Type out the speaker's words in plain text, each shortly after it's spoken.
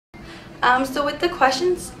So with the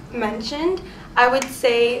questions mentioned, I would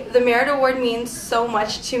say the Merit Award means so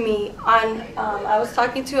much to me. I was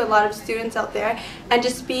talking to a lot of students out there, and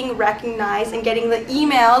just being recognized and getting the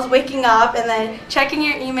emails, waking up and then checking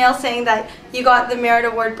your email saying that you got the Merit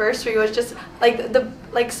Award Bursary was just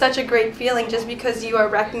like such a great feeling, just because you are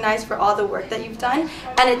recognized for all the work that you've done,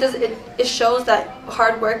 and it shows that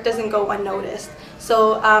hard work doesn't go unnoticed.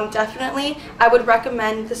 So definitely, I would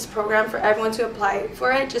recommend this program for everyone to apply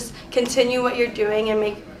for it. Just continue what you're doing and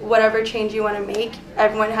make whatever change you want to make.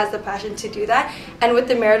 Everyone has the passion to do that. And with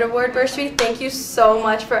the Merit Award Bursary, thank you so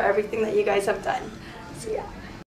much for everything that you guys have done. So yeah.